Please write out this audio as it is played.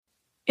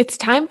It's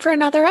time for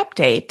another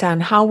update on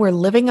how we're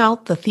living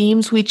out the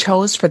themes we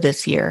chose for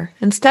this year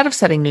instead of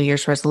setting New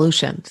Year's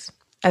resolutions.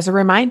 As a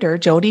reminder,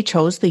 Jody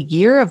chose the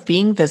year of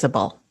being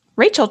visible.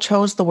 Rachel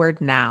chose the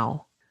word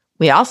now.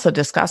 We also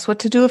discuss what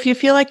to do if you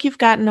feel like you've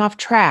gotten off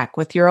track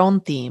with your own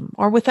theme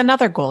or with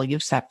another goal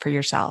you've set for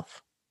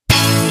yourself.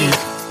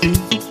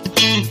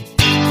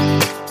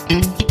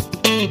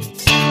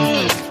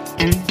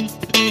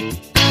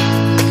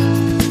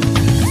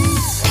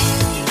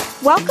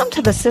 Welcome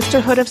to the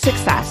Sisterhood of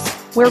Success,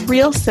 where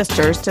real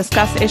sisters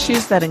discuss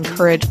issues that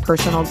encourage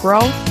personal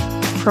growth,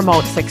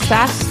 promote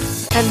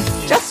success,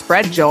 and just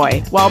spread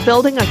joy while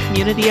building a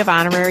community of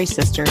honorary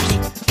sisters.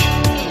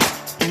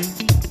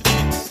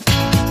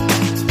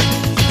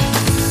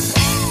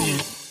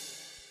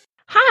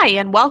 Hi,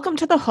 and welcome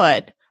to The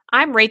Hood.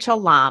 I'm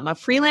Rachel Lam, a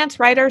freelance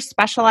writer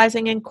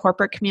specializing in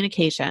corporate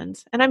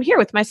communications, and I'm here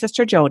with my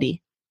sister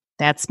Jody.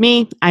 That's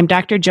me. I'm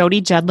Dr.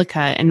 Jody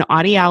Jedlicka, an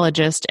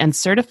audiologist and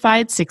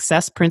certified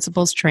Success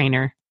Principles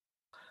trainer.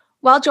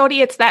 Well,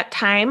 Jody, it's that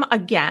time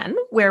again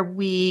where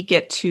we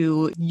get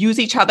to use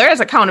each other as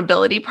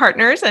accountability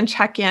partners and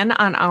check in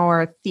on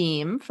our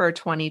theme for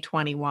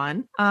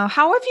 2021. How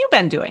have you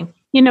been doing?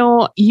 You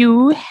know,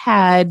 you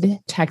had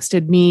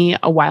texted me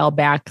a while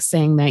back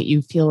saying that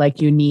you feel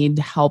like you need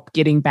help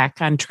getting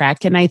back on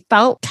track. And I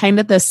felt kind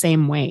of the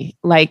same way.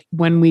 Like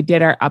when we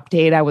did our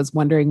update, I was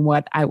wondering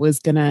what I was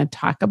going to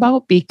talk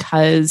about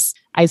because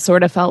I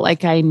sort of felt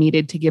like I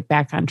needed to get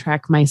back on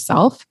track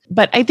myself.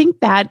 But I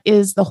think that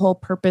is the whole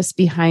purpose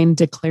behind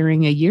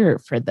declaring a year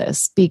for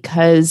this,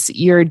 because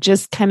you're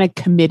just kind of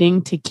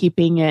committing to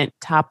keeping it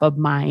top of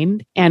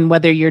mind. And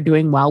whether you're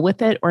doing well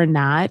with it or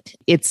not,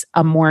 it's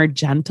a more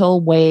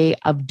gentle way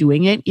of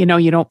doing it. You know,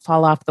 you don't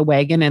fall off the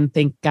wagon and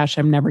think, gosh,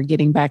 I'm never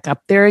getting back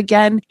up there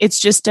again. It's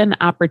just an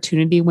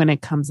opportunity when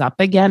it comes up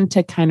again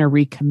to kind of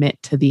recommit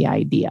to the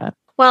idea.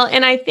 Well,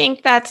 and I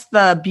think that's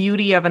the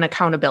beauty of an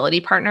accountability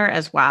partner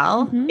as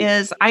well,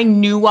 is I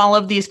knew all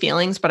of these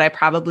feelings, but I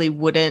probably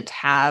wouldn't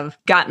have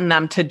gotten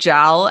them to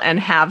gel and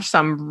have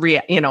some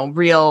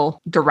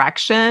real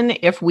direction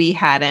if we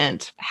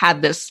hadn't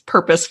had this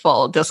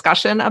purposeful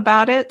discussion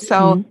about it.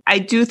 So I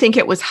do think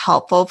it was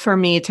helpful for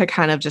me to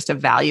kind of just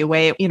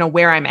evaluate,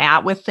 where I'm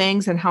at with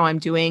things and how I'm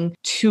doing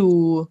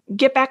to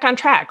get back on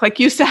track.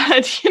 Like you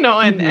said,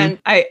 and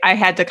I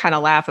had to kind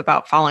of laugh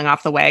about falling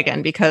off the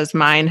wagon because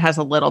mine has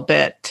a little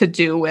bit to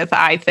do with,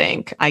 I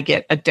think I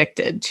get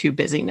addicted to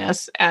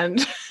busyness.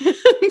 And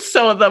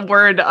so the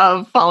word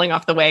of falling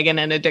off the wagon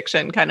and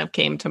addiction kind of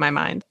came to my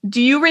mind.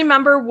 Do you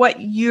remember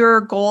what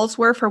your goals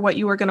were for what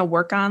you were going to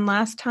work on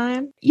last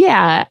time?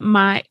 Yeah,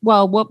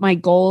 what my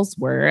goals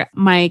were.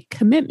 My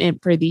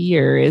commitment for the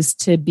year is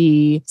to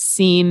be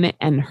seen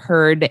and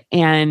heard.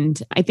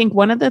 And I think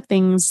one of the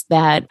things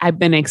that I've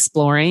been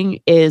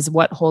exploring is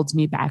what holds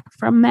me back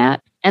from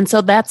that. And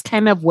so that's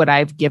kind of what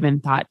I've given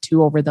thought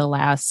to over the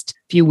last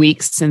few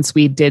weeks since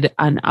we did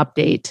an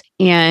update,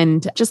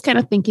 and just kind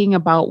of thinking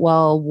about,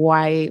 well,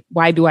 why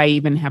do I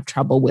even have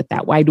trouble with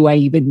that? Why do I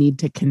even need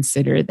to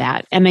consider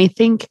that? And I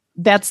think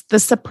that's the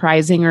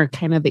surprising or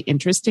kind of the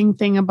interesting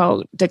thing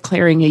about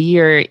declaring a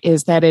year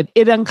is that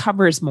it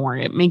uncovers more.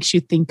 It makes you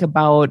think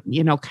about,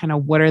 kind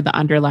of what are the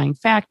underlying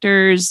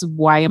factors?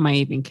 Why am I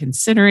even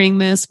considering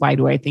this? Why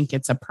do I think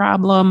it's a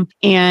problem?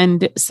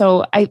 And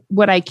so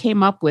what I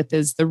came up with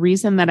is the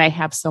reason that I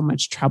have so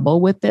much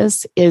trouble with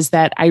this is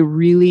that I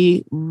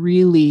really,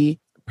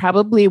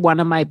 probably one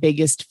of my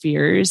biggest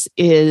fears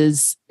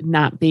is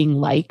not being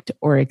liked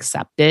or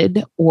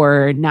accepted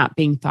or not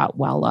being thought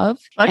well of.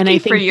 Lucky and I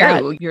think for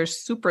you, you're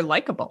super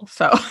likable.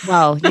 So,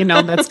 well,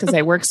 that's because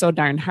I work so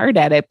darn hard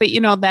at it. But,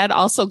 that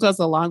also goes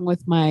along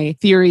with my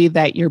theory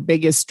that your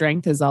biggest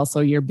strength is also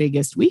your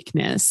biggest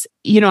weakness.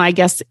 I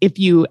guess if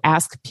you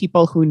ask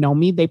people who know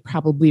me, they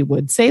probably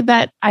would say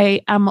that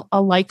I am a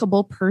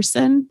likable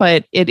person,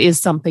 but it is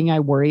something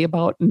I worry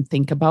about and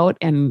think about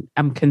and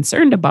I'm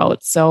concerned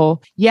about.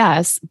 So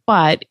yes,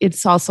 but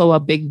it's also a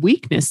big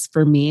weakness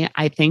for me,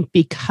 I think,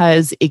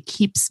 because it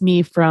keeps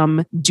me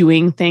from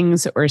doing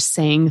things or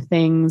saying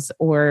things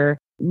or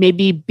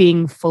maybe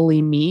being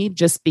fully me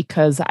just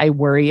because I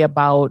worry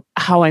about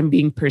how I'm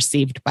being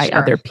perceived by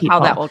other people. How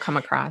that will come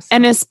across.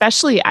 And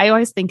especially, I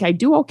always think I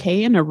do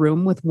okay in a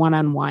room with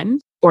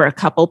one-on-one or a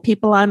couple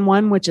people on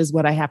one, which is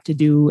what I have to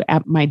do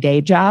at my day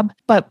job.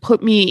 But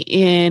put me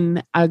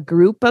in a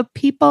group of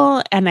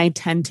people and I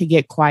tend to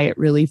get quiet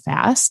really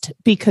fast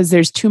because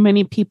there's too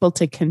many people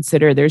to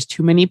consider. There's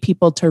too many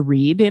people to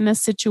read in a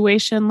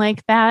situation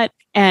like that.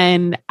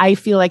 And I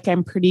feel like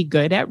I'm pretty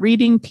good at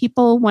reading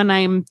people when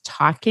I'm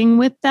talking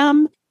with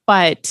them,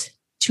 but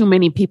too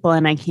many people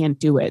and I can't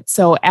do it.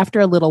 So after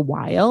a little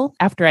while,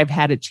 after I've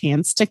had a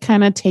chance to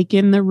kind of take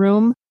in the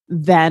room,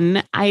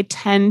 then I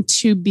tend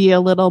to be a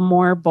little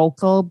more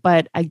vocal.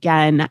 But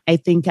again, I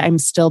think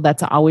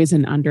that's always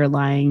an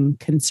underlying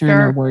concern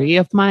or worry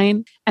of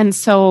mine. And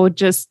so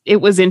it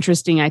was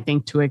interesting, I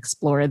think, to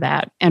explore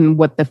that and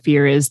what the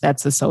fear is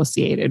that's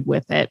associated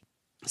with it.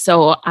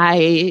 So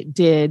I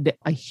did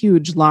a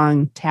huge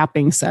long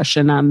tapping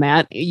session on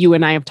that. You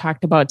and I have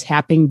talked about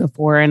tapping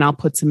before, and I'll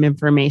put some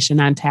information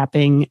on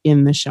tapping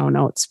in the show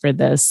notes for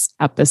this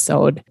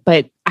episode.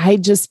 But I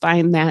just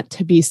find that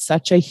to be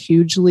such a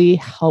hugely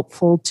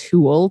helpful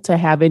tool to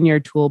have in your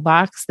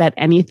toolbox, that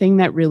anything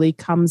that really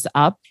comes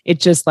up, it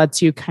just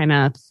lets you kind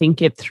of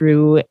think it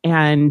through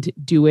and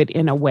do it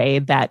in a way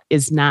that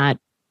is not,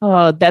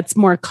 oh, that's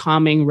more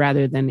calming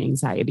rather than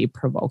anxiety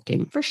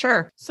provoking. For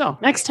sure. So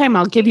next time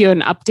I'll give you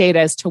an update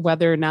as to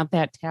whether or not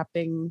that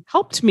tapping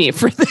helped me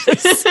for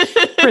this,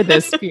 for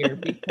this fear,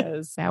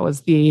 because that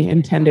was the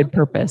intended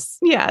purpose.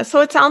 Yeah.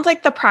 So it sounds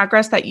like the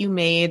progress that you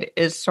made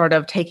is sort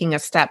of taking a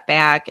step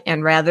back,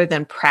 and rather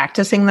than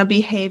practicing the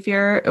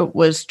behavior, it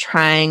was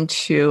trying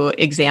to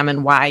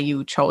examine why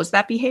you chose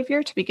that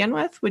behavior to begin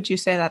with. Would you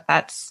say that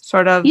that's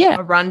sort of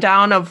a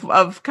rundown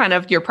of kind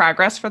of your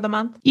progress for the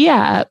month?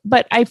 Yeah.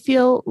 But I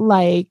feel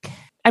like,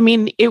 I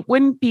mean, it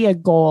wouldn't be a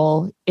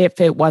goal if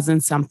it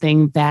wasn't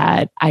something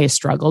that I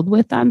struggled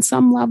with on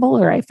some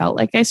level, or I felt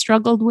like I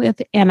struggled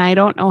with. And I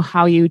don't know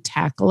how you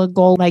tackle a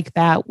goal like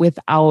that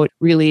without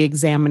really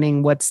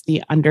examining what's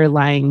the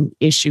underlying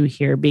issue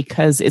here,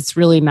 because it's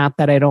really not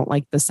that I don't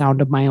like the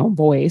sound of my own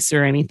voice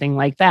or anything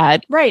like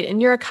that. Right.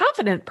 And you're a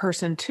confident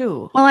person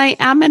too. Well, I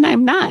am and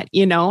I'm not,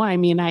 I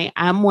mean, I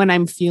am when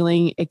I'm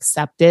feeling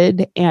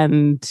accepted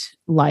and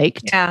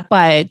liked,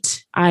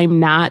 but I'm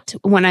not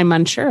when I'm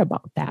unsure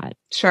about that.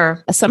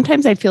 Sure.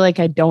 Sometimes I feel like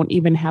I don't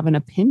even have an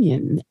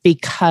opinion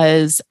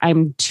because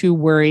I'm too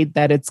worried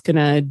that it's going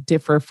to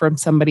differ from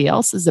somebody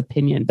else's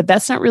opinion. But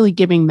that's not really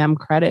giving them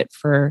credit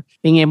for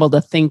being able to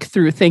think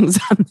through things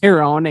on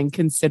their own and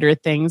consider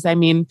things. I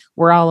mean,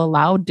 we're all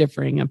allowed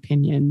differing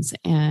opinions.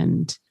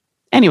 And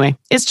anyway,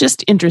 it's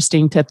just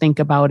interesting to think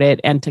about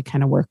it and to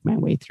kind of work my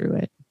way through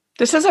it.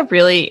 This is a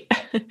really,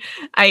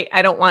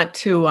 I don't want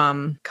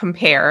to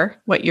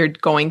compare what you're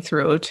going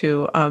through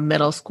to a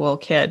middle school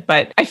kid,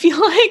 but I feel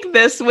like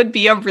this would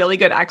be a really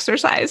good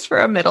exercise for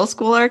a middle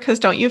schooler, because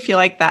don't you feel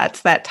like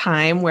that's that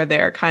time where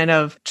they're kind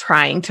of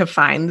trying to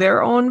find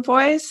their own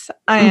voice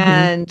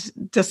and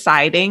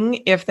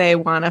deciding if they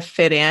want to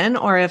fit in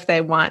or if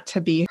they want to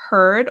be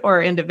heard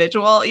or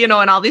individual, and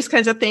all these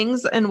kinds of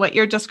things. And what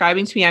you're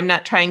describing to me, I'm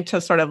not trying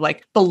to sort of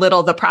like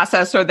belittle the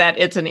process or that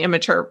it's an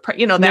immature, that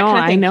kind of thing.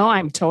 I know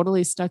I'm totally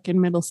stuck in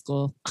middle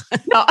school.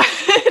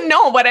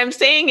 No, what I'm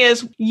saying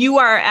is you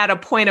are at a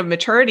point of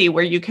maturity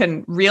where you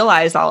can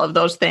realize all of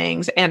those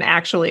things and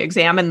actually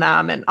examine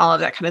them and all of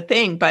that kind of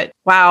thing. But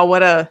wow,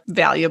 what a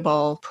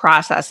valuable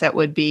process it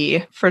would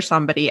be for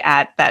somebody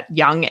at that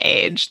young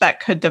age that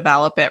could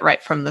develop it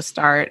right from the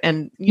start.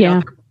 And, you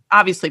know,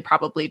 obviously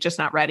probably just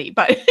not ready,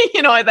 but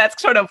that's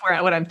sort of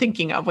what I'm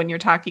thinking of when you're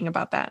talking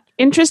about that.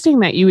 Interesting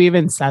that you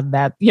even said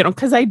that,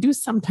 because I do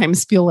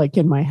sometimes feel like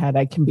in my head,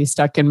 I can be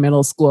stuck in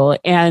middle school.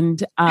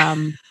 And,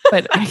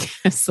 but I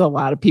guess a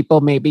lot of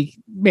people maybe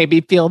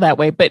feel that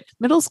way, but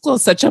middle school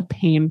is such a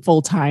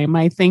painful time,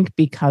 I think,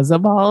 because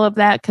of all of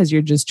that, because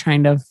you're just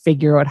trying to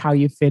figure out how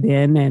you fit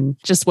in and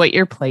just what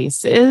your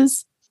place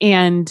is.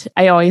 And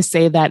I always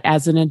say that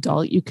as an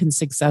adult, you can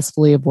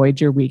successfully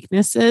avoid your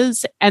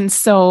weaknesses. And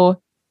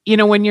so,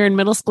 when you're in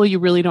middle school, you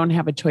really don't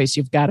have a choice.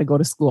 You've got to go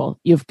to school.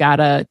 You've got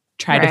to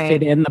try to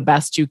fit in the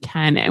best you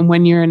can. And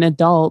when you're an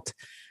adult,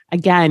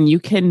 again, you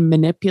can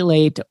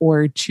manipulate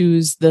or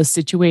choose the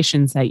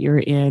situations that you're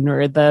in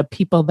or the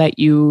people that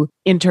you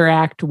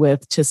interact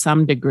with to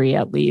some degree,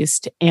 at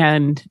least.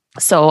 And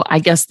so I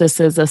guess this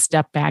is a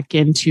step back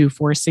into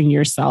forcing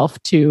yourself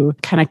to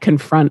kind of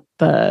confront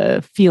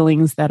the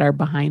feelings that are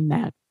behind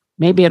that.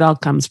 Maybe it all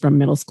comes from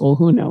middle school.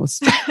 Who knows?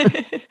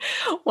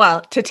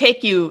 Well, to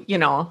take you,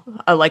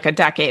 like a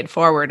decade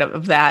forward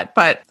of that.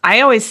 But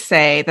I always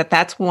say that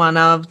that's one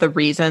of the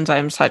reasons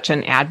I'm such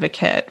an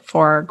advocate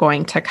for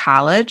going to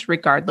college,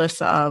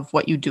 regardless of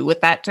what you do with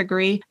that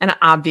degree. And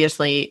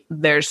obviously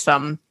there's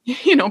some,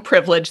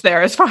 privilege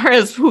there as far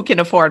as who can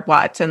afford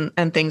what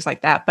and things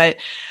like that. But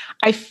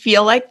I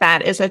feel like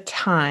that is a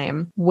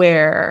time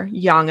where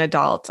young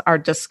adults are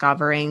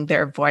discovering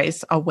their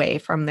voice away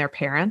from their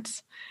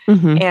parents.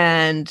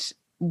 And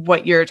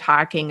what you're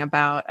talking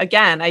about,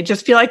 again, I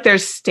just feel like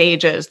there's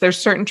stages, there's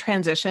certain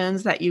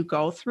transitions that you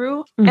go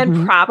through.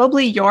 And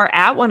probably you're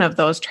at one of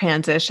those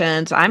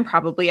transitions. I'm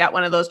probably at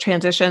one of those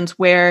transitions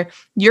where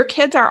your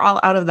kids are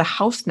all out of the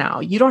house now.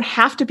 You don't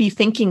have to be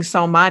thinking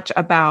so much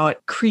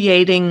about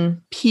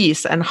creating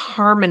peace and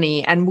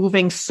harmony and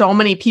moving so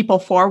many people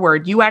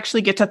forward. You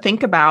actually get to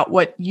think about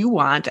what you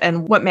want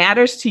and what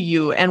matters to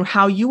you and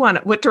how you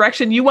want, what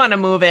direction you want to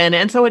move in.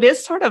 And so it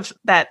is sort of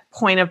that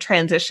point of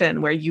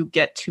transition where you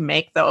get to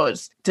make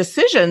those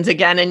decisions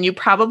again, and you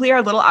probably are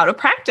a little out of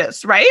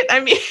practice, right?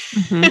 I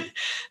mean,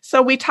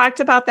 so we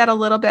talked about that a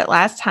little bit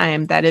last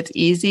time, that it's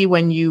easy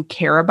when you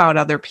care about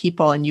other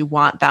people and you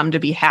want them to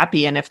be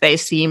happy. And if they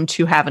seem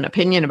to have an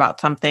opinion about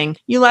something,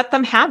 you let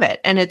them have it.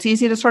 And it's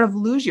easy to sort of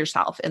lose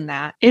yourself in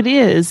that. It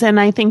is. And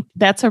I think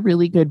that's a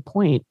really good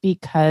point,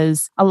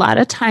 because a lot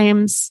of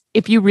times,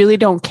 if you really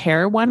don't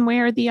care one way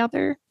or the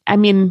other, I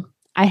mean,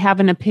 I have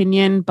an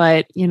opinion,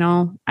 but,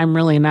 I'm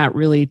really not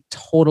really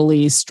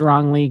totally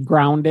strongly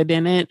grounded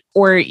in it.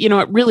 Or,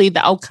 it really,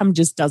 the outcome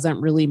just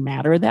doesn't really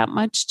matter that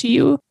much to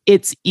you.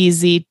 It's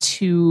easy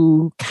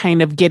to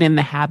kind of get in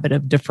the habit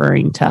of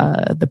deferring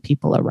to the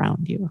people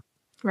around you.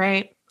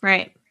 Right,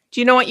 right. Do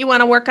you know what you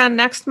want to work on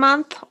next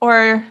month?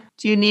 Or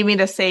do you need me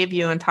to save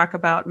you and talk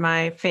about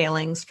my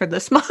failings for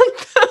this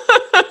month?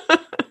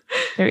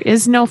 There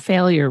is no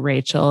failure,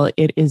 Rachel.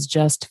 It is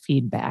just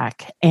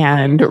feedback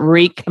and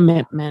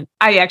recommitment.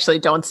 I actually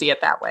don't see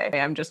it that way.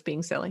 I'm just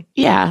being silly.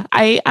 Yeah,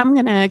 I'm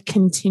going to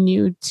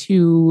continue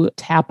to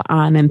tap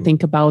on and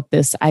think about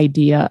this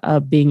idea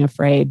of being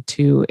afraid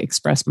to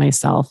express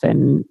myself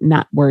and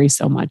not worry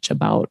so much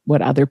about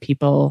what other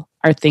people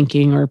are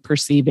thinking or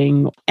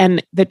perceiving.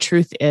 And the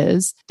truth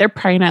is, they're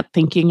probably not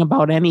thinking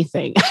about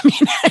anything. I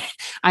mean,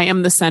 I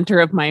am the center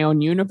of my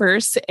own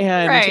universe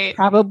and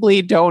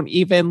probably don't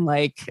even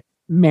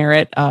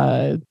merit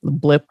a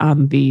blip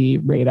on the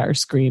radar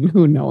screen.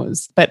 Who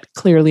knows? But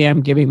clearly I'm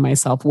giving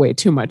myself way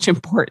too much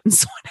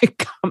importance when it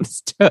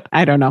comes to,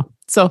 I don't know.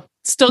 So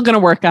still going to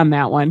work on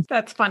that one.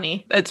 That's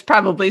funny. It's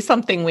probably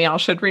something we all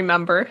should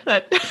remember,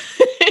 that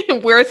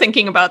we're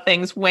thinking about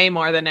things way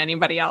more than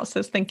anybody else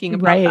is thinking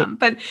about them.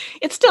 But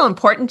it's still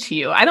important to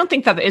you. I don't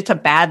think that it's a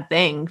bad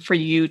thing for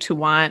you to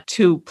want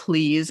to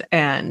please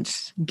and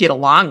get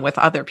along with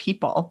other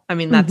people. I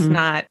mean, that's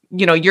not,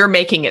 you're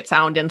making it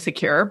sound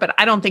insecure, but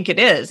I don't think it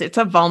is. It's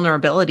a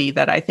vulnerability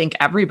that I think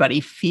everybody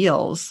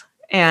feels.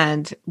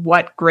 And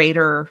what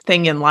greater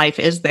thing in life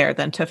is there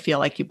than to feel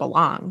like you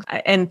belong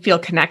and feel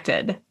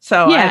connected?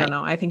 So I don't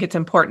know. I think it's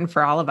important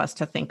for all of us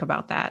to think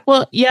about that.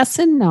 Well, yes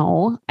and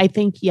no. I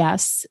think,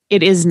 yes,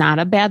 it is not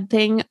a bad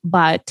thing,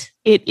 but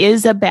it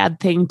is a bad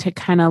thing to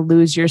kind of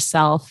lose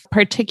yourself,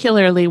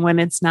 particularly when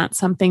it's not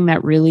something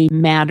that really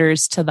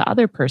matters to the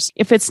other person.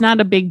 If it's not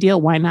a big deal,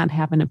 why not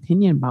have an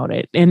opinion about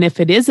it? And if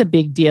it is a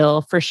big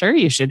deal, for sure,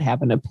 you should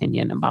have an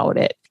opinion about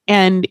it.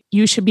 And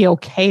you should be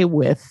okay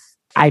with,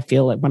 I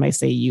feel it when I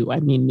say you,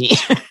 I mean me.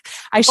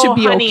 I should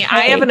be honey, okay. I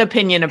have an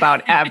opinion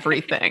about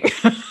everything.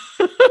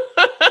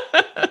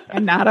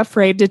 I'm not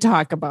afraid to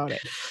talk about it.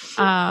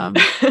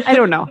 I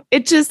don't know.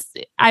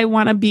 I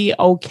want to be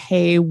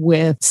okay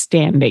with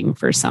standing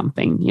for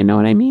something. You know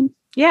what I mean?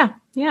 Yeah,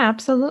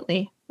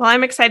 absolutely. Well,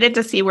 I'm excited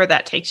to see where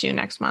that takes you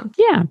next month.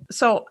 Yeah.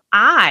 So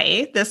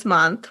this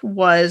month,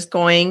 was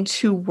going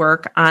to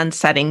work on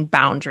setting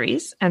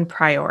boundaries and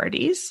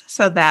priorities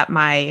so that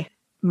my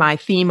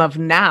theme of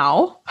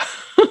now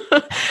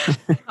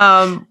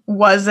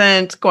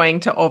wasn't going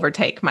to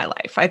overtake my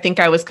life. I think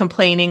I was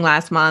complaining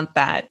last month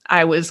that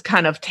I was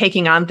kind of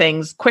taking on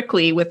things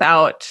quickly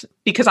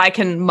because I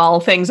can mull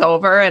things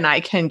over and I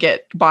can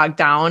get bogged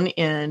down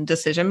in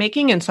decision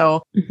making. And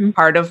so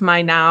part of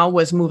my now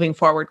was moving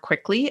forward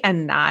quickly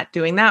and not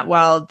doing that.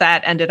 Well,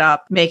 that ended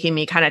up making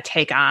me kind of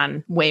take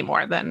on way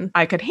more than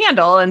I could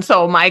handle. And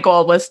so my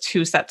goal was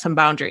to set some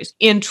boundaries.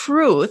 In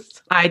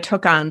truth, I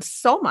took on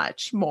so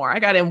much more. I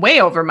got in way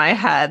over my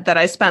head that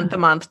I spent the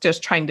month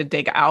just trying to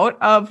dig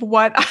out of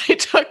what I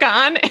took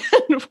on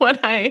and what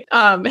I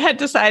had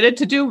decided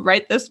to do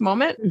right this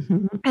moment.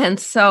 And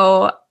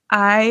so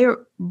I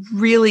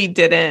really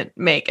didn't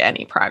make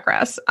any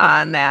progress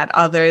on that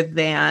other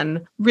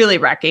than really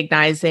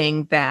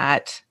recognizing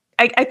that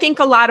I think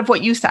a lot of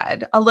what you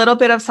said, a little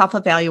bit of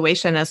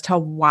self-evaluation as to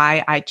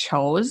why I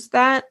chose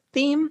that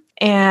theme.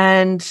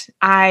 And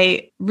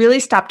I really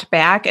stepped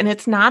back, and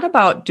it's not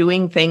about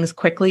doing things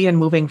quickly and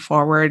moving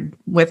forward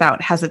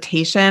without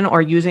hesitation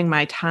or using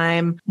my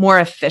time more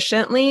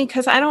efficiently,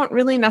 because I don't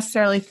really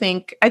necessarily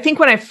I think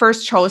when I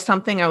first chose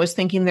something, I was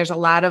thinking there's a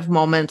lot of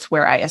moments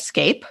where I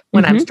escape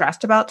when I'm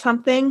stressed about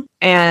something,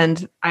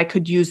 and I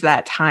could use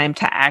that time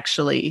to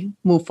actually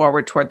move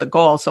forward toward the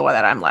goal so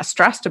that I'm less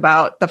stressed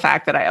about the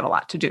fact that I have a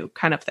lot to do,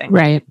 kind of thing.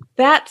 Right.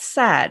 That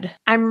said,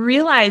 I'm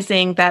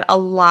realizing that a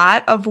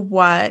lot of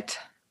what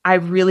I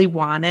really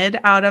wanted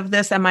out of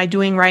this, am I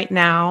doing right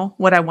now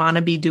what I want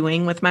to be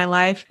doing with my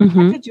life, has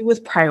to do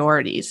with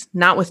priorities,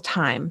 not with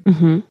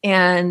time,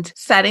 and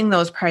setting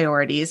those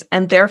priorities,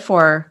 and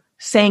therefore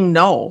saying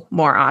no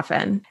more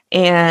often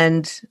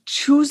and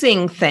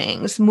choosing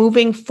things,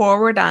 moving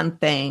forward on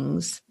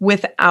things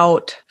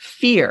without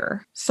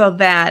fear so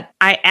that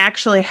I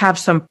actually have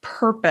some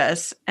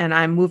purpose and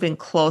I'm moving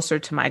closer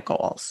to my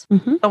goals.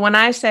 So when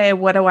I say,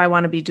 what do I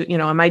want to be doing?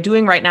 Am I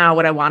doing right now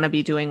what I want to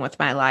be doing with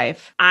my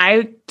life?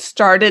 I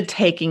started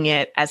taking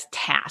it as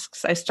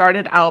tasks. I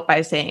started out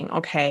by saying,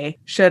 okay,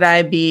 should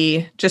I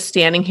be just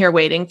standing here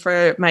waiting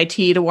for my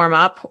tea to warm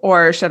up,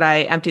 or should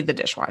I empty the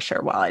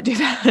dishwasher while I do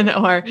that?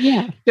 Or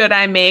should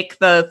I make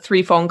the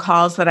 3 phone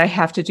calls that I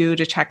have to do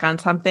to check on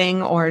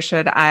something, or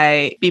should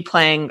I be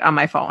playing on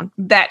my phone?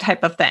 That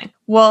type of thing.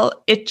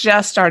 Well, it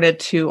just started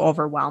to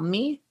overwhelm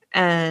me.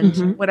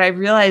 And what I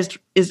realized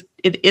is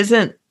it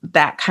isn't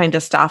that kind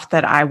of stuff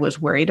that I was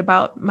worried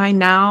about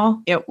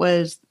now. It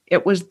was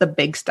the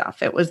big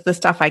stuff. It was the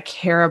stuff I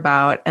care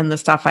about and the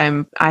stuff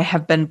I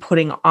have been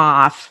putting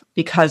off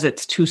because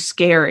it's too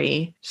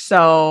scary.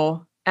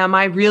 So am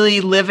I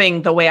really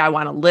living the way I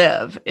want to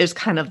live is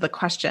kind of the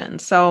question.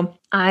 So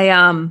I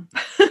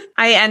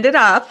I ended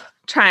up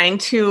trying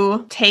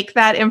to take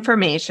that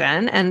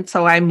information. And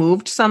so I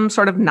moved some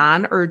sort of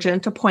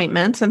non-urgent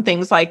appointments and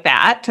things like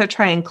that to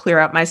try and clear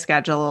up my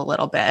schedule a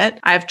little bit.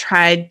 I've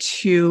tried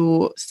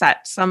to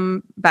set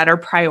some better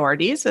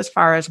priorities as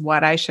far as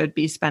what I should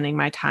be spending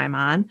my time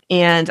on,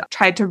 and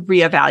tried to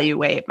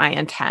reevaluate my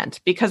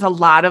intent, because a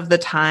lot of the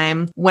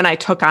time when I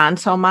took on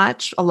so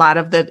much, a lot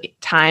of the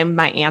time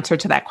my answer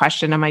to that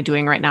question, am I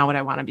doing right now what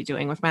I want to be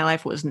doing with my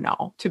life, was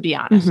no, to be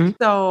honest.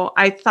 So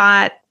I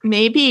thought,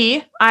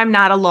 maybe I'm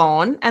not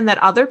alone and that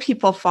other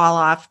people fall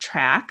off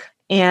track,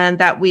 and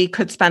that we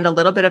could spend a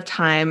little bit of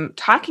time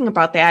talking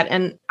about that.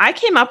 And I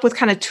came up with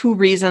kind of 2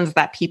 reasons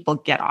that people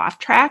get off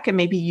track, and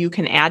maybe you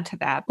can add to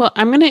that. Well,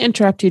 I'm going to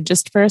interrupt you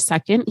just for a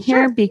second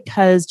here,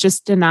 because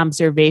just an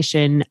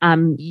observation,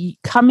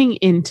 coming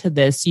into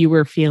this, you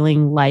were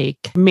feeling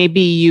like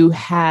maybe you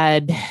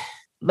had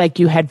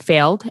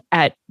failed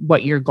at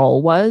what your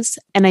goal was.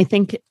 And I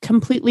think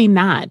completely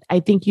not. I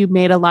think you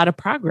made a lot of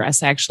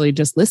progress actually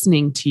just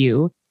listening to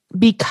you,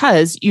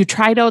 because you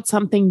tried out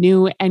something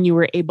new and you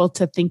were able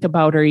to think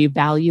about or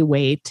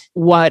evaluate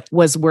what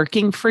was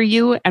working for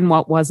you and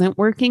what wasn't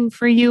working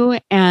for you.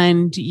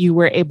 And you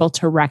were able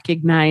to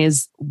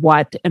recognize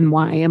what and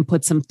why and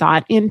put some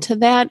thought into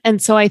that.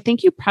 And so I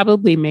think you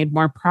probably made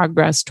more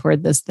progress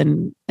toward this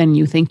than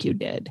you think you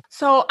did.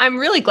 So I'm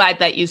really glad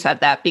that you said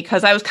that,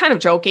 because I was kind of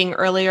joking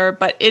earlier,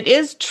 but it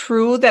is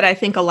true that I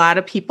think a lot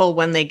of people,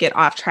 when they get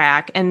off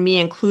track, and me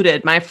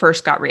included, my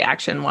first gut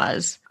reaction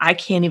was, I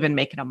can't even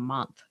make it a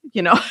month.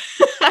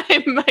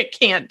 I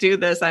can't do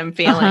this. I'm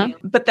failing.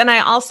 But then I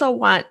also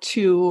want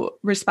to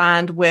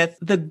respond with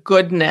the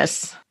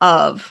goodness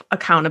of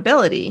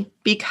accountability,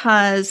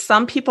 because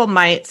some people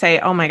might say,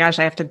 oh my gosh,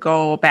 I have to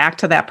go back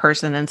to that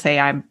person and say,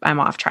 I'm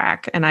off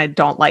track and I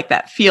don't like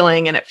that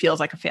feeling and it feels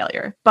like a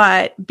failure.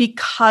 But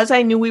because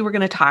I knew we were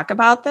going to talk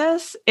about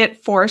this,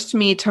 it forced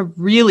me to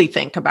really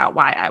think about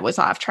why I was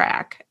off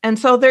track. And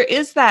so there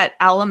is that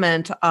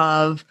element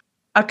of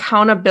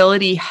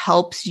accountability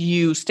helps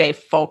you stay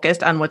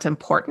focused on what's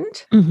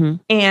important.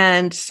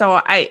 And so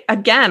I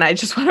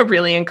just want to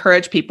really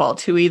encourage people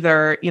to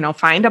either,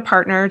 find a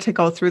partner to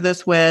go through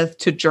this with,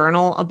 to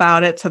journal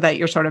about it so that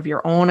you're sort of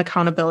your own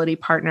accountability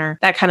partner,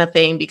 that kind of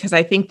thing. Because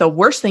I think the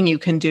worst thing you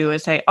can do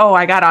is say, oh,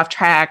 I got off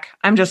track,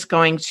 I'm just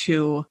going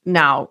to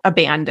now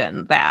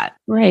abandon that.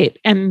 Right.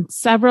 And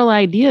several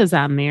ideas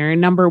on there.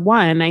 Number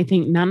one, I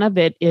think none of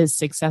it is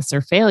success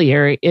or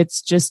failure.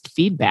 It's just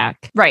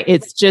feedback. Right.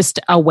 It's just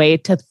a way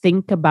to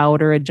think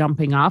about, or a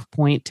jumping off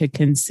point to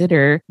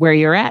consider where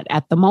you're at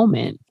the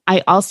moment.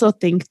 I also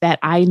think that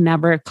I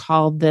never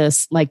called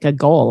this like a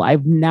goal.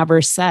 I've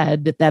never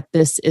said that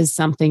this is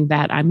something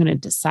that I'm going to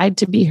decide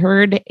to be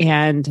heard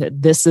and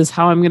this is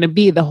how I'm going to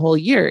be the whole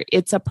year.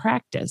 It's a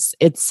practice.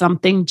 It's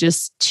something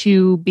just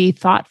to be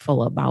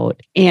thoughtful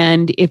about.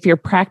 And if you're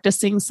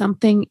practicing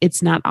something,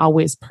 it's not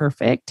always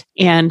perfect.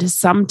 And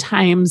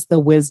sometimes the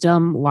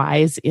wisdom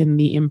lies in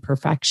the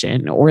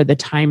imperfection, or the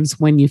times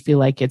when you feel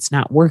like it's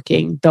not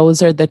working.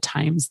 Those are the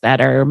times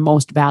that are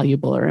most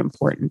valuable or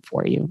important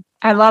for you.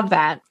 I love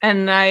that.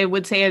 And I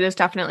would say it is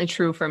definitely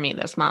true for me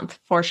this month,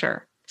 for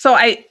sure. So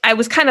I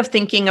was kind of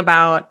thinking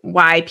about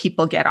why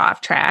people get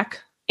off track.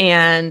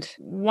 And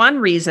one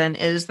reason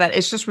is that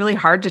it's just really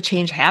hard to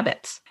change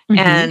habits.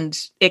 And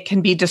it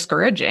can be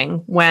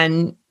discouraging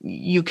when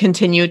you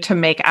continue to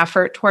make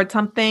effort towards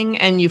something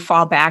and you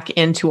fall back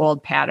into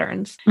old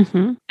patterns.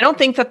 I don't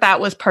think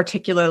that was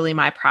particularly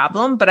my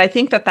problem, but I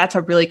think that that's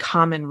a really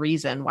common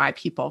reason why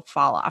people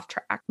fall off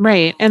track.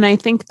 Right. And I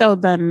think though,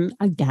 then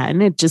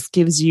again, it just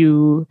gives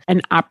you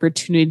an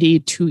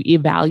opportunity to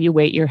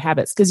evaluate your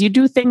habits, because you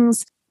do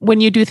things. When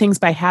you do things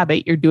by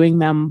habit, you're doing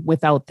them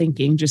without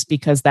thinking, just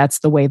because that's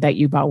the way that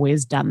you've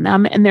always done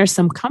them. And there's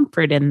some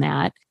comfort in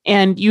that.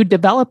 And you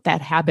develop that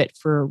habit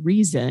for a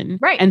reason.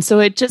 Right. And so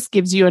it just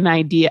gives you an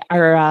idea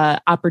or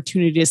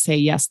opportunity to say,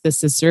 yes,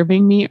 this is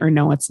serving me, or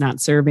no, it's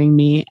not serving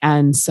me.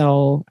 And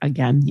so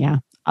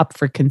again, up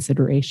for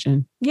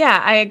consideration.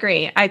 Yeah, I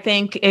agree. I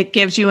think it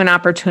gives you an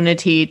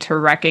opportunity to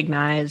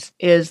recognize,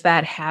 is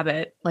that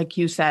habit, like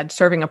you said,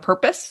 serving a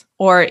purpose,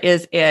 or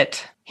is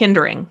it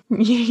hindering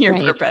your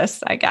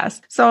purpose, I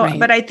guess. So,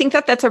 but I think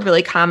that that's a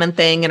really common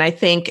thing. And I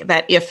think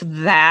that if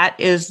that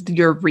is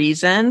your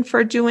reason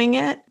for doing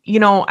it,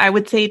 I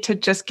would say to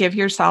just give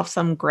yourself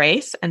some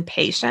grace and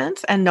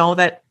patience, and know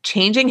that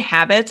changing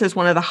habits is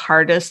one of the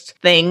hardest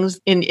things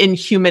in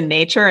human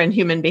nature and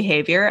human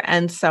behavior.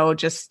 And so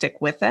just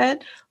stick with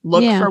it.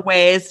 Look for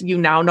ways. You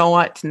now know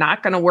what's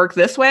not going to work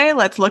this way.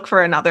 Let's look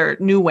for another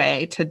new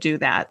way to do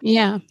that.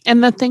 Yeah.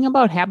 And the thing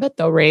about habit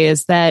though, Ray,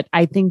 is that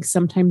I think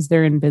sometimes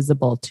they're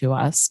invisible to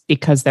us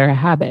because they're a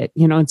habit.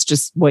 It's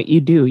just what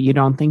you do. You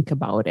don't think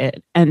about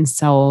it. And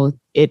so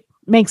it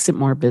makes it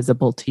more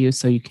visible to you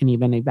so you can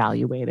even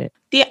evaluate it.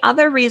 The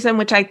other reason,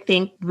 which I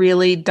think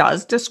really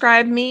does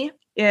describe me,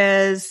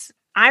 is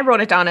I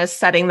wrote it down as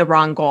setting the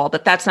wrong goal,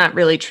 but that's not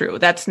really true.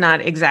 That's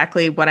not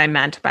exactly what I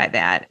meant by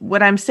that.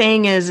 What I'm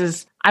saying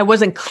is I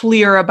wasn't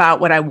clear about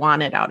what I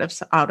wanted out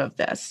of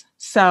this.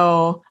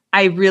 So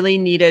I really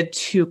needed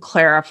to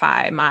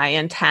clarify my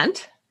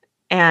intent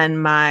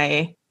and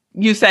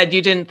you said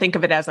you didn't think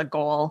of it as a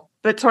goal,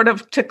 but sort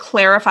of to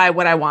clarify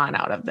what I want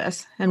out of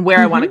this and where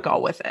I want to go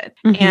with it.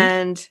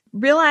 And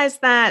realize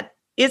that,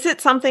 is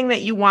it something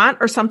that you want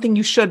or something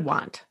you should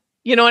want?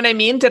 You know what I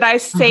mean? Did I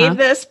say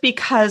this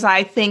because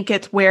I think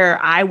it's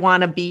where I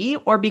want to be,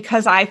 or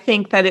because I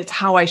think that it's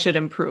how I should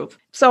improve?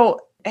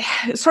 So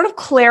sort of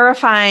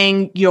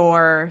clarifying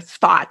your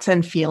thoughts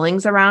and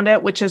feelings around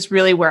it, which is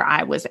really where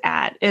I was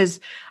at, is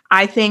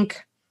I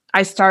think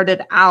I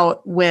started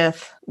out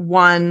with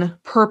one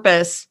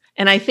purpose.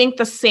 And I think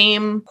the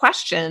same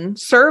question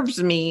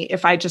serves me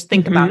if I just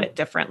think about it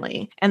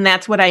differently. And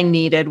that's what I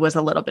needed, was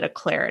a little bit of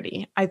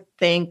clarity. I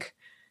think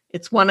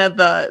it's one of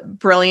the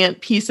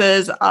brilliant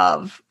pieces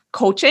of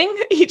coaching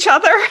each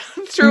other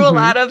through a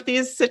lot of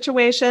these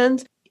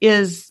situations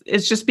is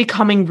just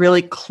becoming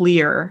really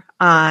clear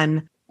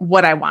on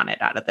what I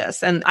wanted out of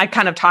this. And I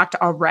kind of talked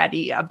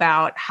already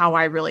about how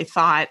I really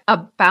thought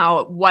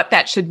about what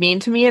that should mean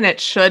to me. And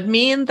it should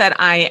mean that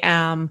I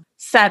am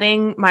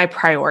setting my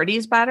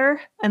priorities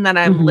better and that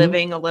I'm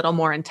living a little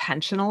more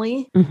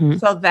intentionally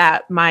so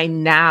that my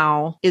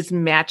now is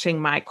matching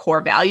my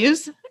core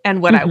values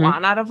and what I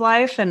want out of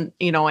life. And,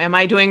 am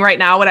I doing right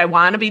now what I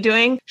want to be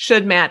doing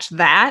should match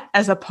that,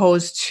 as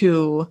opposed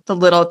to the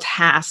little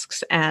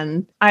tasks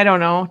and, I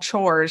don't know,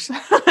 chores,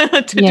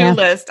 to-do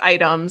list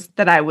items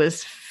that I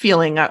was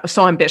feeling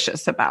so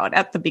ambitious about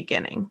at the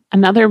beginning.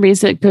 Another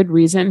good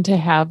reason to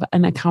have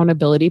an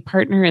accountability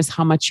partner is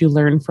how much you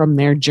learn from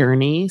their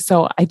journey.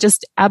 So I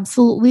just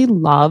absolutely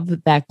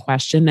love that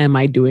question. Am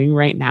I doing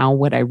right now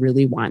what I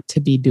really want to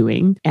be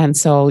doing? And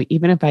so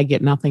even if I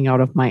get nothing out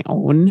of my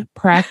own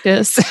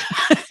practice,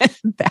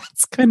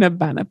 that's going to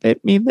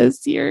benefit me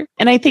this year.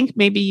 And I think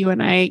maybe you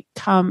and I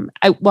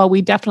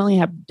we definitely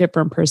have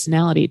different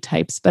personality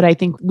types, but I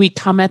think we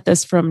come at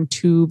this from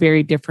two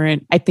very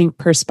different,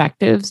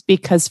 perspectives,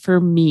 because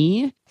for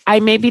me, I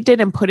maybe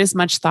didn't put as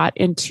much thought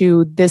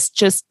into this,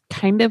 just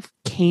kind of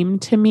came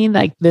to me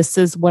like, this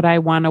is what I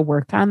want to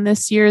work on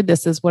this year.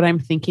 This is what I'm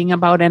thinking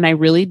about. And I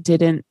really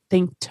didn't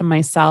think to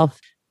myself,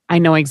 I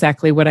know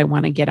exactly what I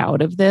want to get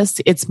out of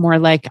this. It's more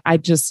like, I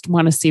just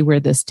want to see where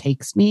this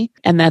takes me.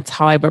 And that's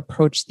how I've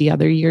approached the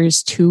other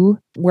years too,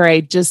 where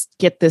I just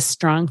get this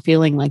strong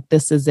feeling like,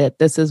 this is it.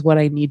 This is what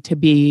I need to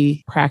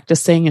be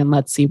practicing. And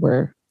let's see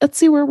where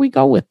we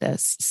go with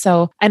this.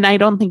 So, and I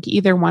don't think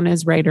either one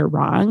is right or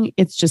wrong.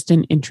 It's just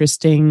an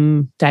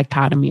interesting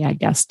dichotomy, I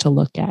guess, to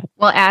look at.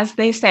 Well, as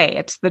they say,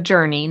 it's the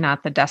journey,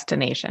 not the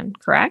destination,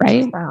 correct?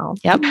 Right. So,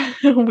 yep.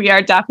 We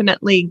are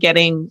definitely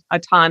getting a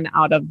ton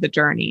out of the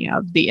journey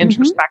of the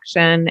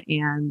introspection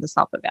and the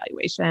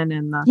self-evaluation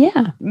and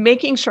the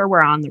making sure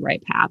we're on the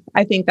right path.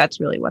 I think that's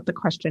really what the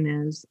question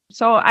is.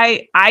 So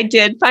I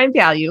did find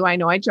value. I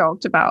know I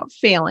joked about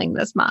failing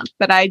this month,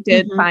 but I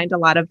did find a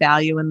lot of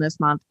value in this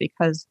month,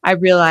 because I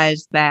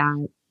realized that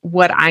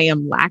what I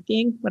am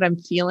lacking, what I'm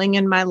feeling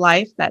in my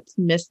life that's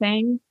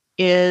missing,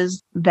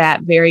 is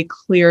that very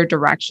clear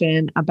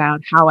direction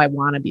about how I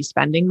want to be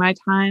spending my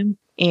time.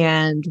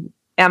 And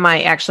am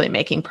I actually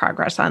making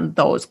progress on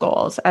those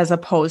goals, as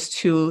opposed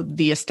to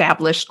the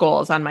established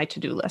goals on my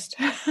to-do list?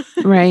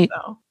 Right.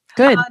 So,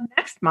 good.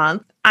 Next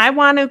month, I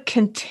want to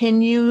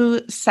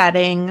continue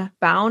setting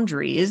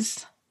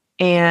boundaries.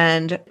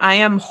 And I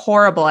am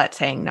horrible at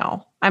saying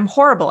no. I'm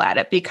horrible at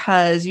it,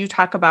 because you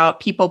talk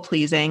about people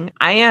pleasing.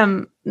 I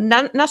am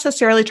not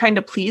necessarily trying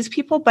to please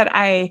people, but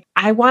I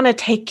want to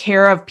take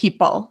care of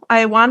people.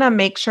 I want to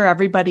make sure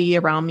everybody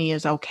around me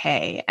is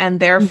okay. And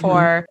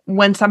therefore,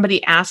 when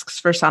somebody asks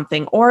for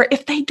something, or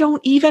if they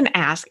don't even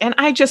ask, and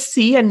I just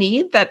see a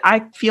need that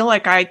I feel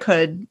like I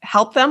could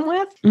help them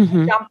with,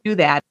 I don't do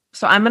that.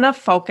 So I'm going to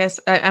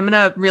focus, I'm going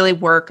to really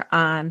work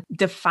on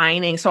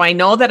defining. So I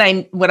know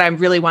that what I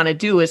really want to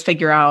do is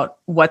figure out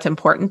what's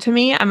important to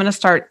me. I'm going to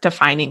start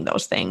defining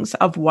those things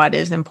of what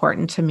is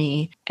important to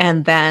me,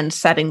 and then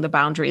setting the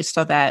boundaries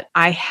so that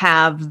I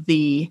have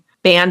the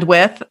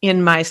bandwidth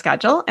in my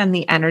schedule and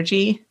the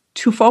energy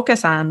to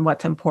focus on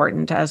what's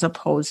important, as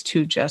opposed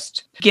to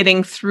just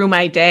getting through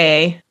my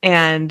day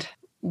and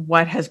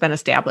what has been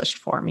established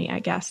for me, I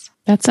guess.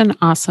 That's an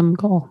awesome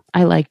goal.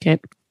 I like it.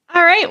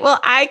 All right. Well,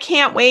 I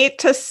can't wait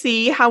to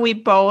see how we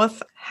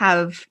both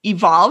have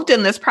evolved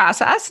in this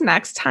process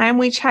next time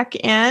we check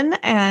in.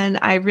 And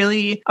I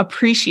really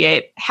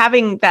appreciate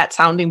having that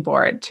sounding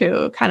board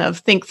to kind of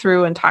think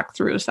through and talk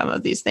through some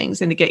of these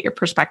things and to get your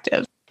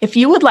perspective. If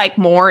you would like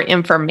more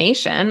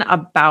information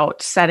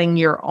about setting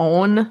your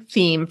own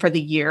theme for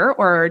the year,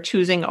 or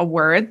choosing a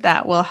word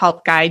that will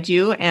help guide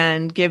you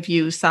and give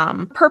you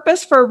some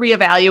purpose for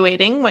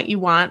reevaluating what you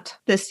want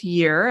this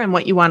year and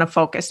what you want to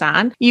focus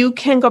on, you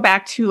can go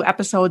back to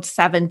episode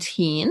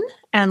 17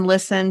 and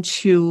listen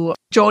to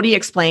Jody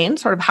explain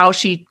sort of how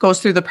she goes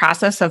through the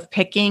process of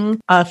picking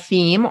a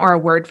theme or a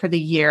word for the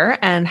year,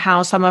 and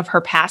how some of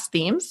her past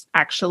themes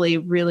actually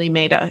really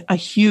made a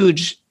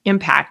huge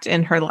impact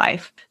in her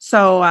life.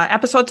 So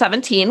episode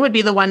 17 would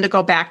be the one to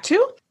go back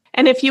to.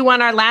 And if you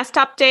want our last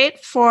update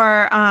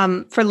for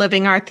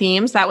Living Our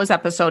Themes, that was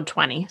episode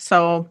 20.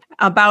 So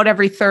about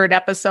every third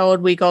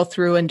episode, we go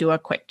through and do a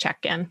quick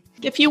check-in.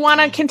 If you want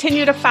to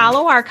continue to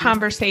follow our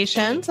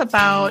conversations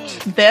about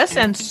this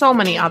and so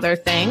many other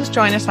things,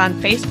 join us on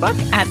Facebook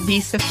at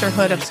The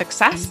Sisterhood of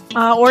Success,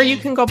 or you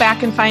can go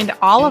back and find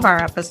all of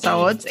our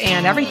episodes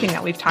and everything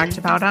that we've talked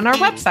about on our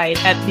website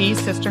at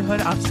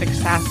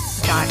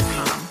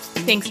thesisterhoodofsuccess.com.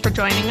 Thanks for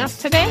joining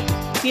us today.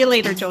 See you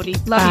later, Jody.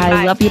 Love you.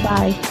 Bye. Love you.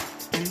 Bye.